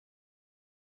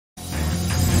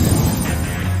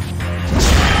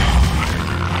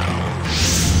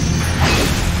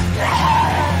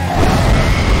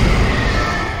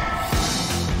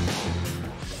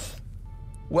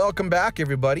Welcome back,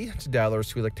 everybody, to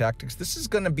Daddler's Twi'lek Tactics. This is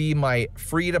going to be my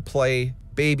free-to-play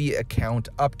baby account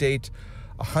update.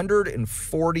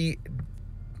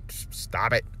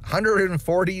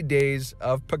 140 days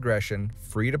of progression,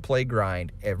 free-to-play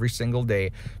grind every single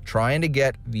day, trying to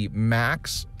get the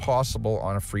max possible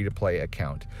on a free-to-play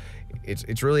account.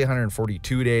 It's really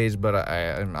 142 days, but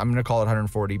I'm going to call it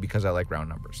 140 because I like round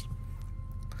numbers.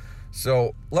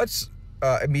 So let's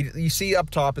immediately, you see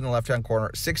up top in the left-hand corner,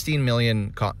 16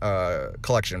 million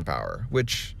collection power,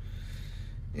 which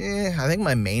I think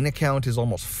my main account is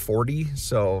almost 40,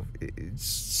 so it's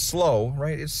slow,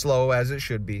 right? It's slow, as it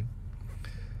should be.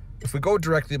 If we go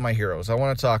directly to my heroes, I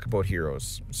want to talk about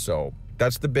heroes. So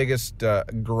that's the biggest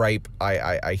gripe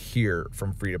I hear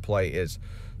from free-to-play is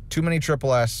too many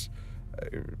triple S,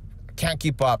 can't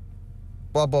keep up,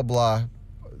 blah, blah, blah.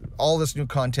 All this new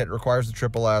content requires the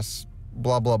triple S,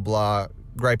 blah, blah, blah,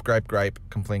 gripe,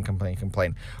 complain.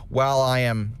 While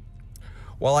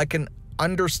I can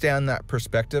understand that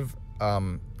perspective,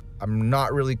 I'm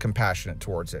not really compassionate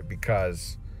towards it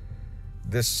because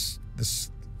this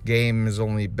game has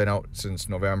only been out since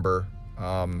November.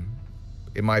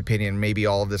 In my opinion, maybe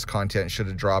all of this content should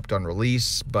have dropped on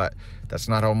release, but that's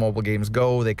not how mobile games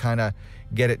go. They kind of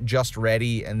get it just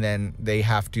ready, and then they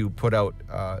have to put out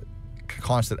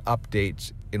constant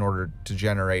updates in order to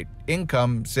generate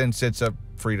income, since it's a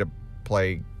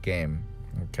free-to-play game.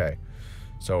 Okay,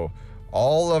 so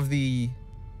all of the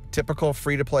typical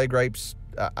free-to-play gripes,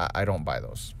 I don't buy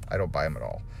those. I don't buy them at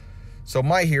all. So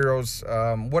my heroes,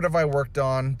 what have I worked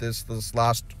on this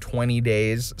last 20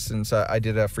 days since I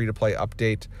did a free-to-play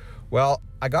update? Well,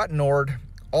 I got Nord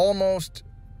almost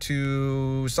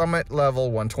to summit level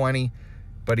 120,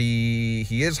 but he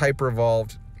is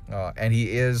hyper-evolved, and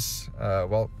he is,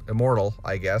 well, immortal,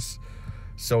 I guess.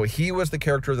 So he was the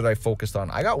character that I focused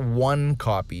on. I got one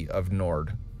copy of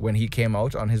Nord when he came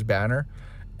out on his banner,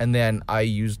 and then I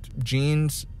used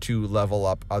genes to level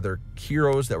up other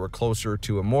heroes that were closer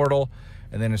to immortal,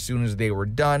 and then as soon as they were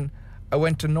done, I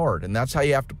went to Nord, and that's how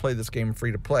you have to play this game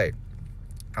free to play.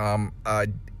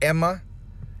 Emma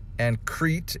and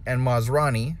Crete and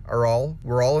Masrani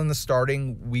were all in the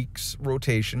starting week's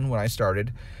rotation when I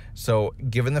started. So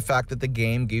given the fact that the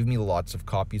game gave me lots of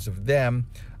copies of them,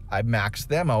 I maxed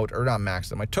them out, or not maxed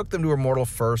them, I took them to Immortal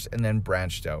first and then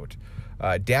branched out.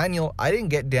 Daniel, I didn't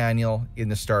get Daniel in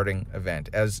the starting event,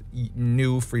 as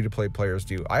new free-to-play players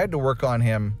do. I had to work on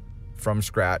him from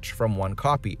scratch from one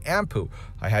copy. Ampu,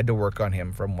 I had to work on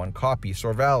him from one copy.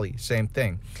 Sorvali, same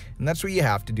thing. And that's what you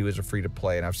have to do as a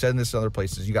free-to-play. And I've said this in other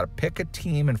places, you got to pick a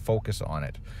team and focus on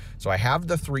it. So I have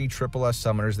the 3 triple S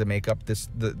summoners that make up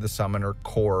the summoner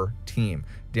core team.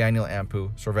 Daniel,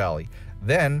 Ampu, Sorvali.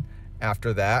 Then,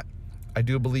 after that, I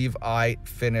do believe I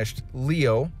finished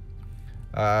Leo,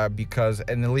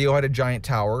 and Leo had a giant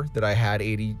tower that I had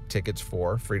 80 tickets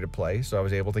for free to play, so I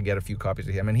was able to get a few copies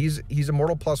of him, and he's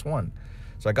immortal +1.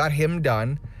 So I got him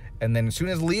done, and then as soon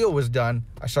as Leo was done,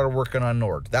 I started working on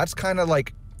Nord. That's kind of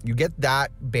like, you get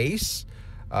that base,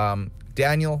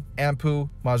 Daniel, Ampu,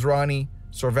 Masrani,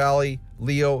 Sorvali,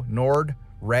 Leo, Nord,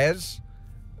 Rez.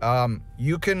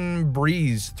 You can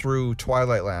breeze through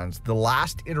Twilight Lands. The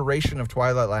last iteration of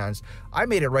Twilight Lands, I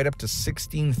made it right up to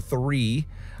 16-3.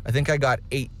 I think I got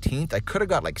 18th. I could have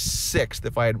got like 6th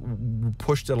if I had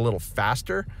pushed it a little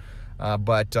faster.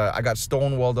 But I got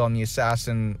stonewalled on the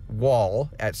assassin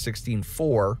wall at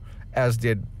 16-4, as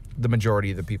did the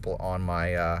majority of the people on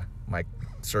my my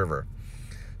server.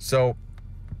 So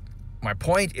my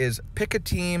point is, pick a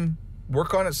team,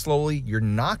 work on it slowly. You're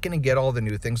not going to get all the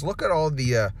new things. Look at all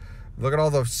the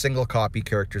single copy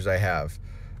characters I have.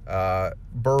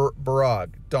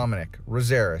 Barag, Dominic,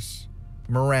 Rosaris,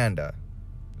 Miranda,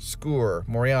 Skur,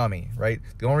 Moriami, right?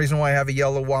 The only reason why I have a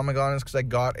yellow Wamagon is because I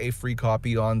got a free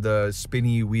copy on the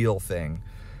spinny wheel thing.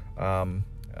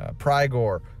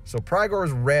 Prygor. So Prygor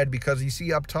is red because you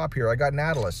see up top here, I got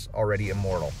Nautilus already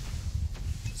immortal.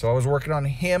 So I was working on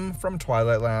him from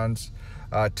Twilight Lands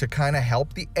to kind of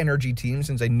help the energy team.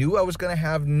 Since I knew I was going to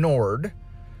have Nord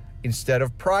instead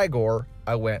of Prygor,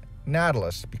 I went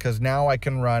Nautilus, because now I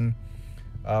can run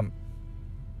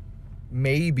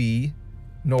maybe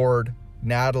Nord,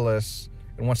 Nautilus,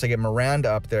 and once I get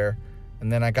Miranda up there,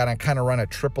 and then I gotta kind of run a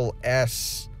triple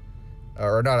S,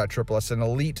 or not a triple S, an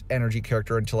elite energy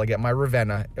character until I get my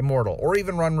Ravenna immortal, or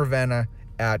even run Ravenna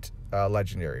at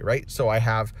legendary, right? So I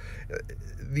have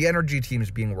the energy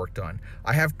teams being worked on.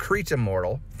 I have Crete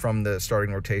immortal from the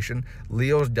starting rotation.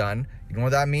 Leo's done. You know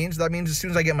what that means? That means as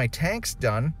soon as I get my tanks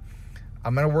done,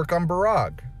 I'm gonna work on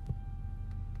Barag,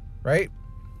 right?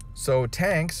 So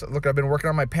tanks, look, I've been working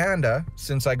on my Panda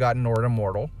since I got Nord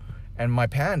immortal, and my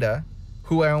Panda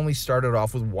who I only started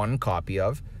off with 1 copy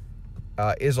of,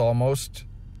 is almost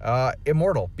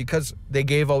immortal because they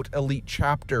gave out elite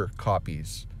chapter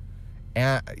copies.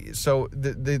 And so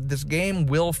this game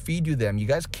will feed you them. You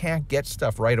guys can't get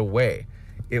stuff right away.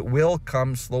 It will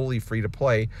come slowly free to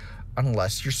play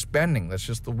unless you're spending. That's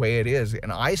just the way it is.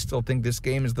 And I still think this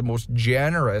game is the most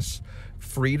generous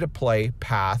free to play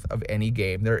path of any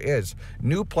game there is.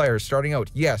 New players starting out,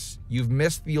 yes, you've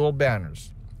missed the old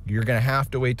banners. You're going to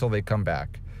have to wait till they come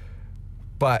back.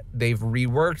 But they've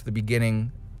reworked the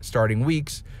beginning starting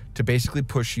weeks to basically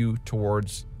push you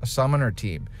towards a summoner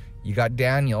team. You got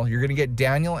Daniel. You're going to get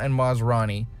Daniel and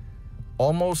Mazrani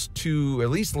almost to at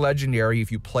least legendary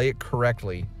if you play it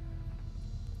correctly.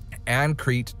 And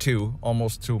Crete too,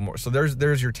 almost 2 more. So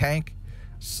there's your tank.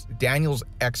 Daniel's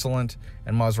excellent,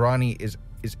 and Mazrani is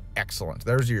excellent.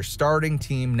 There's your starting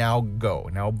team. Now go.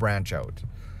 Now branch out.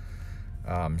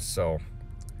 So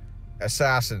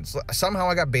assassins. Somehow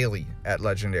I got Bailey at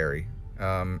legendary.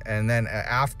 And then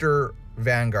after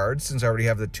Vanguard, since I already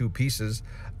have the 2 pieces,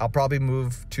 I'll probably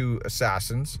move to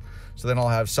assassins. So then I'll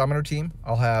have summoner team.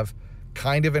 I'll have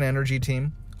kind of an energy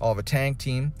team. I'll have a tank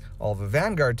team. I'll have a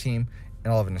Vanguard team.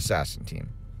 And I'll have an assassin team.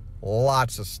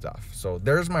 Lots of stuff. So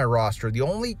there's my roster. The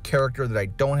only character that I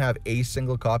don't have a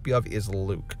single copy of is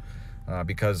Luke,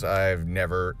 because I've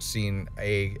never seen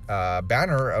a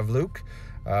banner of Luke.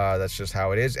 That's just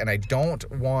how it is. And I don't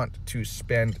want to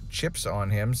spend chips on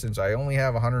him since I only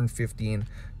have 115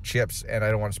 chips and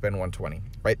I don't want to spend 120,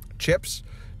 right? Chips,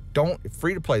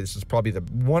 free to play. This is probably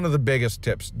one of the biggest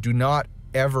tips. Do not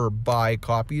ever buy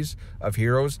copies of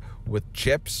heroes with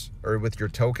chips or with your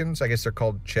tokens. I guess they're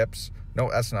called chips.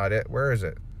 No, that's not it. Where is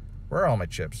it? Where are all my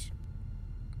chips?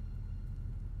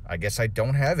 I guess I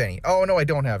don't have any. Oh no, I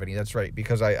don't have any. That's right,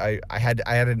 because I had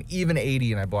an even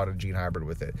 80 and I bought a gene hybrid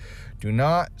with it. Do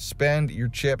not spend your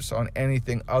chips on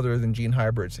anything other than gene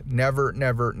hybrids. Never,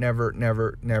 never, never,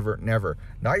 never, never, never.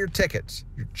 Not your tickets,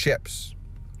 your chips,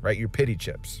 right? Your pity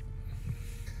chips.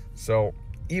 So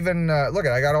even, look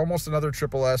at, I got almost another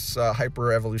triple S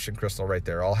hyper evolution crystal right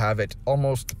there. I'll have it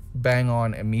almost bang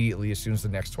on immediately as soon as the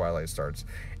next Twilight starts.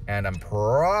 And I'm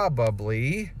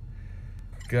probably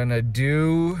gonna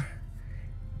do,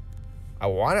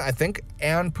 I think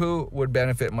Anpu would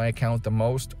benefit my account the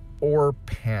most, or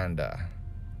Panda.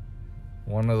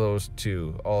 One of those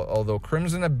two. Although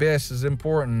Crimson Abyss is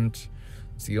important.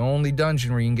 It's the only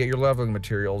dungeon where you can get your leveling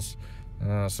materials.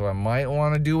 So I might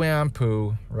want to do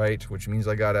Anpu, right? Which means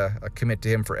I gotta commit to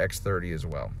him for X30 as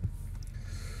well.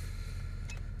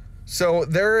 So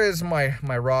there is my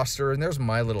roster, and there's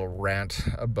my little rant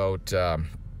about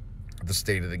the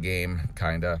state of the game,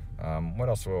 kinda. What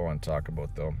else do I want to talk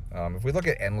about, though? If we look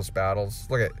at endless battles,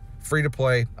 look at free to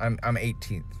play. I'm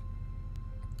 18th.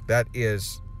 That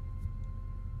is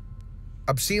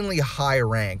obscenely high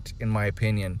ranked, in my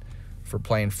opinion, for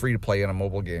playing free to play in a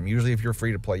mobile game. Usually if you're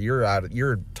free to play,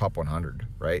 you're top 100,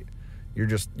 right? You're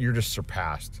just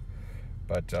surpassed.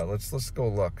 But let's go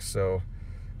look. So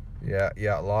yeah,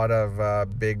 a lot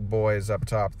of big boys up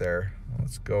top there.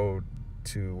 Let's go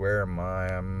to, where am I?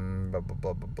 I'm blah, blah,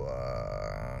 blah, blah,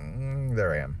 blah.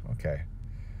 There I am. Okay.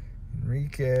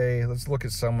 Enrique. Let's look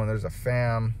at someone. There's a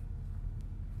fam.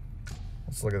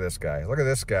 Let's look at this guy. Look at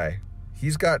this guy.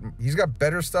 He's got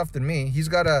better stuff than me. He's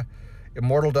got a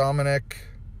Immortal Dominic.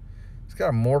 He's got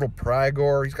Immortal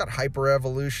Prygor. He's got Hyper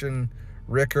Evolution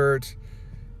Rickert.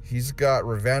 He's got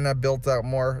Ravenna built out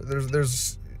more.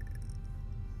 There's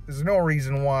no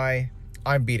reason why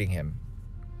I'm beating him,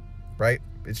 right?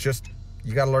 It's just,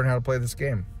 you got to learn how to play this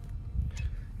game.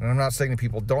 And I'm not saying that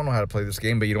people don't know how to play this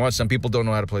game, but you know what? Some people don't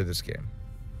know how to play this game.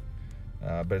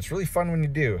 But it's really fun when you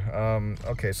do.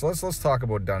 Okay, so let's talk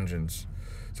about dungeons.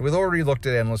 So we've already looked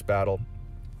at Endless Battle.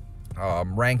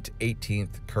 Ranked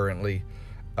 18th currently.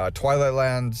 Twilight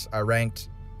Lands, I ranked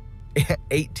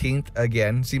 18th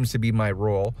again. Seems to be my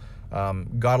role.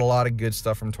 Got a lot of good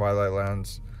stuff from Twilight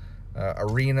Lands.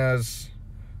 Arenas.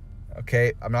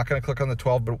 Okay, I'm not going to click on the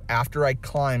 12, but after I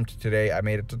climbed today, I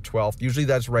made it to 12th. Usually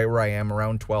that's right where I am,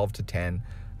 around 12 to 10.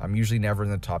 I'm usually never in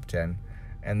the top 10.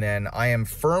 And then I am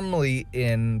firmly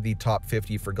in the top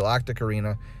 50 for Galactic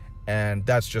Arena, and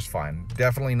that's just fine.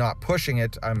 Definitely not pushing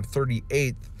it. I'm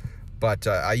 38th, but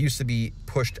I used to be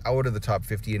pushed out of the top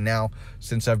 50, and now,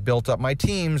 since I've built up my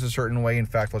teams a certain way, in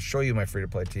fact, let's show you my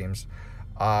free-to-play teams.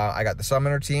 I got the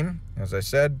Summoner team, as I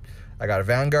said. I got a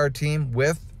Vanguard team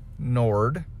with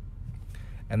Nord,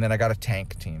 and then I got a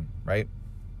tank team, right?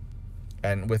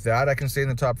 And with that, I can stay in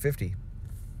the top 50.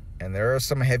 And there are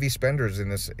some heavy spenders in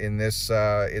this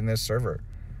server.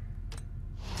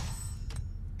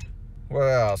 What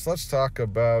else? Let's talk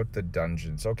about the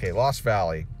dungeons. Okay, Lost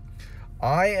Valley.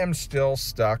 I am still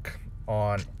stuck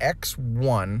on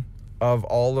X1 of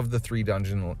all of the 3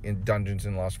 dungeons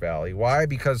in Lost Valley. Why?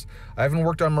 Because I haven't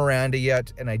worked on Miranda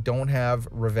yet, and I don't have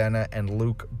Ravenna and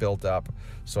Luke built up.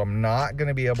 So I'm not going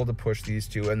to be able to push these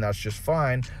 2, and that's just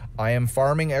fine. I am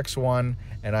farming X1,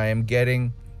 and I am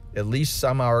getting at least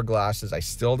some hourglasses. I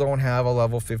still don't have a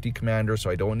level 50 commander, so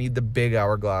I don't need the big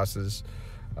hourglasses.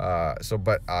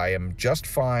 But I am just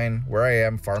fine where I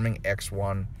am farming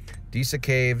X1. Disa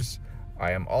Caves,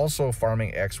 I am also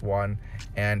farming X1,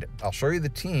 and I'll show you the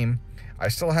team. I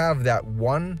still have that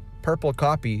 1 purple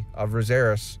copy of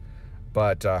Rosaris,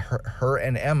 but her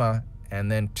and Emma,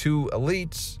 and then 2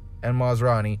 elites and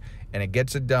Mazrani, and it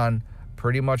gets it done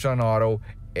pretty much on auto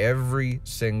every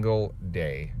single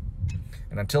day.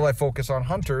 And until I focus on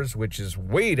hunters, which is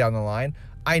way down the line,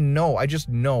 I just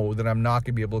know that I'm not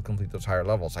going to be able to complete those higher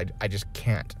levels. I just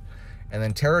can't. And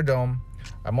then Terra Dome,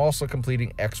 I'm also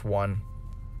completing X1.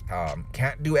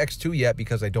 Can't do X2 yet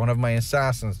because I don't have my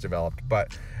assassins developed,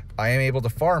 but I am able to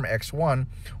farm X1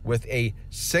 with a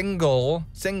single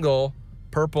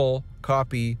purple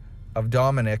copy of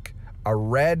Dominic, a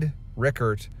red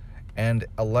Rickert, and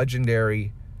a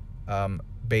legendary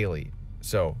Bailey.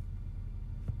 So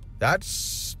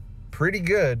that's pretty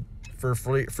good for a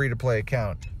free-to-play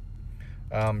account.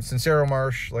 Sincero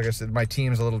Marsh, like I said, my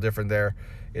team's a little different there.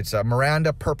 It's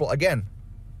Miranda purple, again,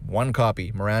 1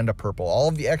 copy, Miranda purple. All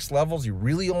of the X levels, you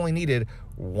really only needed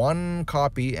 1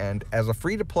 copy, and as a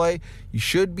free-to-play, you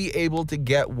should be able to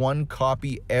get 1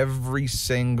 copy every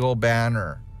single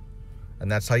banner.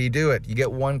 And that's how you do it. You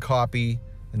get 1 copy,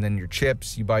 and then your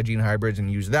chips, you buy gene hybrids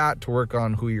and use that to work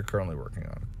on who you're currently working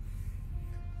on.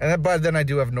 And then I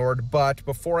do have Nord, but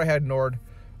before I had Nord,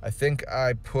 I think I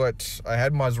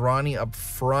had Mazrani up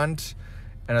front,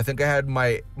 and I think I had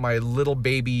my little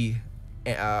baby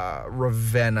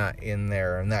Ravenna in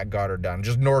there, and that got her done.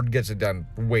 Just Nord gets it done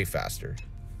way faster.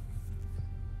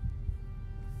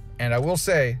 And I will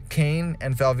say, Kane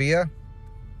and Falvia,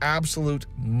 absolute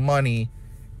money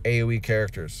AoE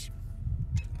characters.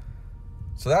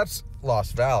 So that's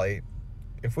Lost Valley.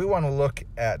 If we want to look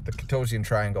at the Katosian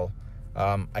Triangle,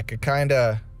 I could kind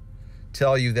of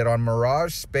tell you that on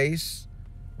Mirage Space,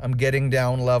 I'm getting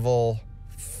down level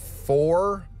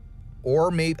 4,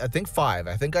 or maybe, I think 5.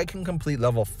 I think I can complete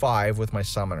level 5 with my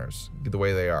summoners, the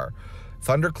way they are.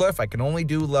 Thundercliff, I can only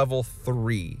do level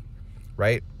 3,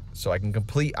 right? So I can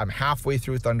complete, I'm halfway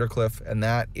through Thundercliff, and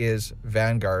that is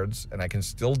Vanguards, and I can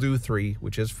still do 3,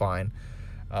 which is fine.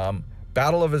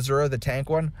 Battle of Azura, the tank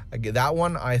one, that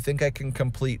one, I think I can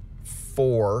complete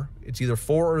 4. It's either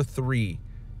 4 or 3.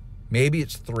 Maybe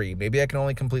it's 3. Maybe I can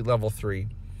only complete level 3.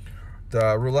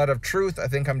 The Roulette of Truth, I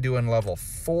think I'm doing level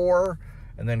 4.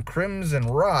 And then Crimson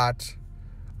Rot,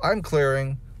 I'm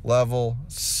clearing level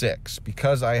 6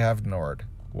 because I have Nord.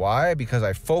 Why? Because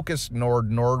I focused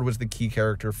Nord. Nord was the key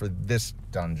character for this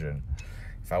dungeon.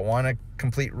 If I want to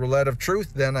complete Roulette of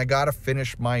Truth, then I got to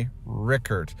finish my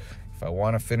Rickert. If I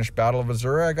want to finish Battle of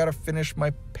Azura, I got to finish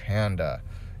my Panda.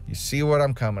 You see what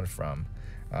I'm coming from.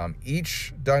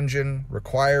 Each dungeon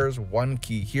requires 1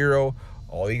 key hero.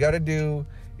 All you got to do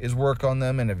is work on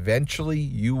them, and eventually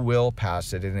you will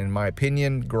pass it. And in my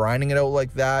opinion, grinding it out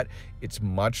like that, it's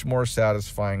much more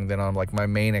satisfying than on like my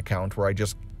main account where I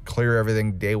just clear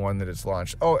everything day 1 that it's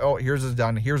launched. Oh, here's it's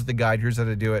done. Here's the guide. Here's how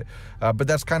to do it. But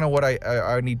that's kind of what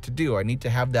I need to do. I need to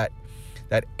have that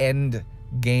end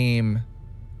game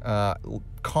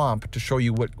comp to show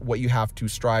you what you have to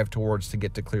strive towards to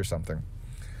get to clear something.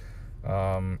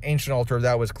 Ancient Altar,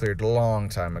 that was cleared a long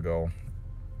time ago.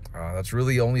 That's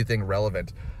really the only thing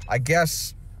relevant. I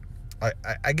guess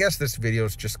this video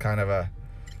is just kind of a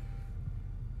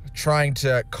trying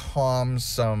to calm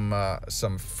some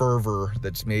fervor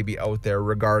that's maybe out there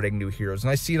regarding new heroes.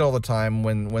 And I see it all the time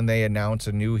when they announce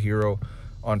a new hero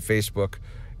on Facebook.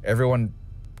 Everyone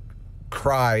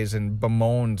cries and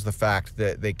bemoans the fact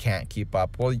that they can't keep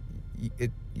up. Well,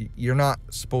 you're not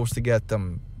supposed to get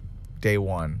them day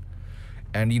 1.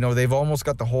 And, you know, they've almost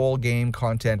got the whole game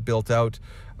content built out.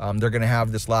 They're going to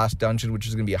have this last dungeon, which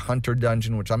is going to be a hunter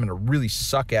dungeon, which I'm going to really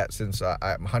suck at since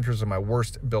hunters are my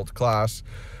worst built class.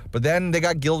 But then they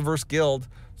got guild versus guild.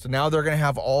 So now they're going to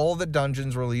have all the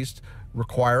dungeons released,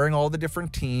 requiring all the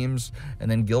different teams. And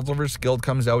then guild versus guild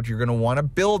comes out. You're going to want to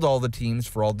build all the teams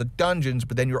for all the dungeons,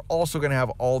 but then you're also going to have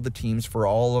all the teams for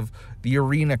all of the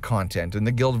arena content and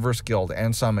the guild versus guild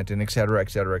and summit and et cetera, et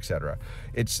cetera, et cetera.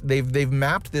 They've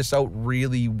mapped this out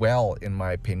really well, in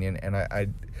my opinion, and I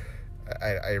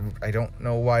don't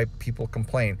know why people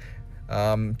complain.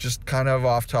 Just kind of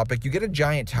off topic, you get a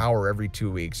giant tower every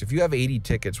 2 weeks. If you have 80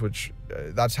 tickets, which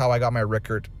that's how I got my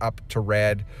Rickert up to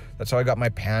red. That's how I got my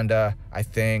Panda, I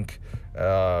think.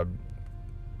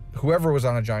 whoever was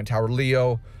on a giant tower,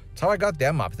 Leo. That's how I got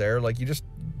them up there. Like, you just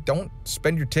don't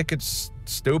spend your tickets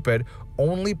stupid.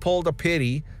 Only pull the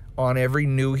pity on every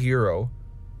new hero.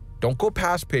 Don't go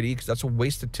past pity, because that's a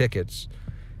waste of tickets.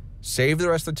 Save the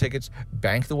rest of the tickets.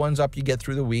 Bank the ones up you get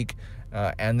through the week.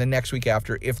 And the next week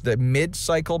after. If the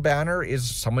mid-cycle banner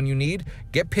is someone you need,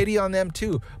 get pity on them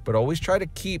too. But always try to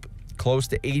keep close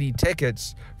to 80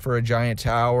 tickets for a giant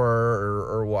tower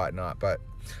or whatnot. But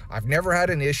I've never had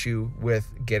an issue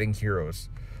with getting heroes.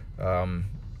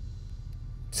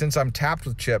 Since I'm tapped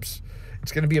with chips,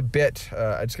 it's going to be a bit,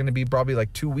 it's going to be probably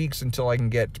like 2 weeks until I can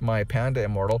get my Panda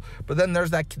Immortal. But then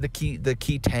there's that the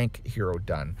key tank hero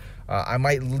done. I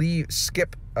might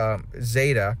skip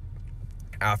Zeta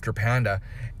after Panda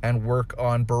and work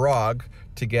on Barag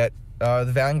to get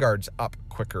the Vanguards up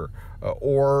quicker,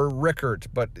 or Rickert.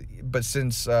 But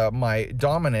since my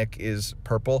Dominic is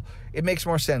purple, it makes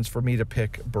more sense for me to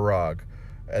pick Barag.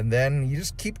 And then you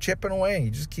just keep chipping away. You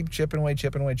just keep chipping away,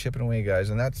 guys.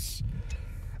 And that's,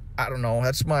 I don't know,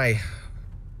 that's my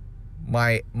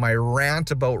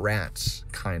rant about rants,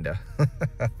 kinda.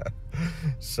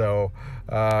 So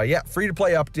yeah, free to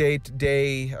play update,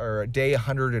 day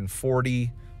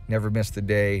 140. Never missed a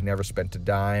day, never spent a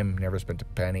dime, never spent a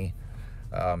penny.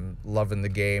 Loving the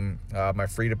game. My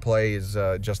free to play is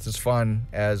just as fun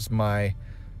as my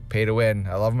pay to win.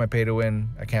 I love my pay to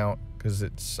win account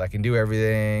because I can do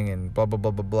everything and blah blah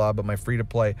blah blah blah. But my free to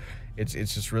play, it's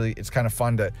just really, it's kind of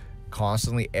fun to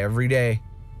constantly every day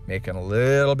making a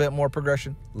little bit more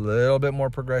progression,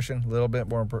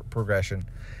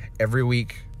 every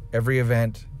week, every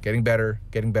event, getting better.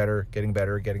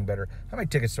 How many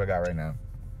tickets do I got right now?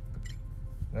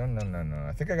 No.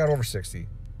 I think I got over 60.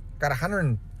 Got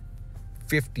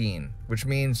 115, which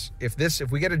means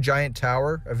if we get a giant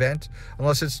tower event,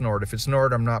 unless it's Nord. If it's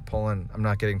Nord, I'm not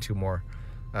getting 2 more.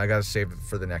 I got to save it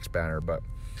for the next banner. But,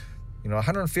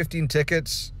 115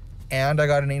 tickets, and I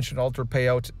got an Ancient Altar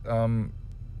payout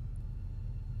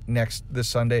this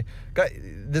Sunday.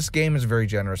 This game is very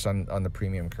generous on the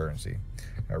premium currency.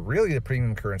 Really, the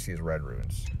premium currency is Red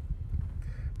Runes.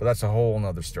 But that's a whole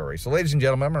nother story. So, ladies and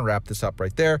gentlemen, I'm going to wrap this up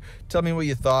right there. Tell me what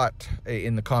you thought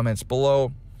in the comments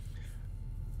below.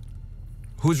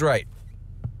 Who's right?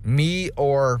 Me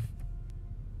or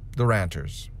the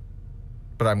ranters?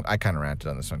 But I kind of ranted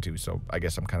on this one too, so I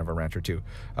guess I'm kind of a ranter too.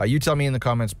 You tell me in the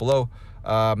comments below.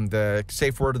 The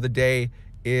safe word of the day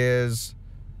is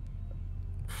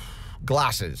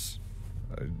glasses.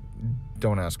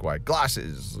 Don't ask why.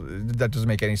 Glasses. That doesn't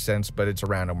make any sense, but it's a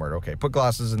random word. Okay, put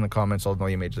glasses in the comments. I'll know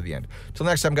you made it to the end. Till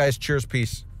next time, guys. Cheers,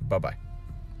 peace. Bye-bye.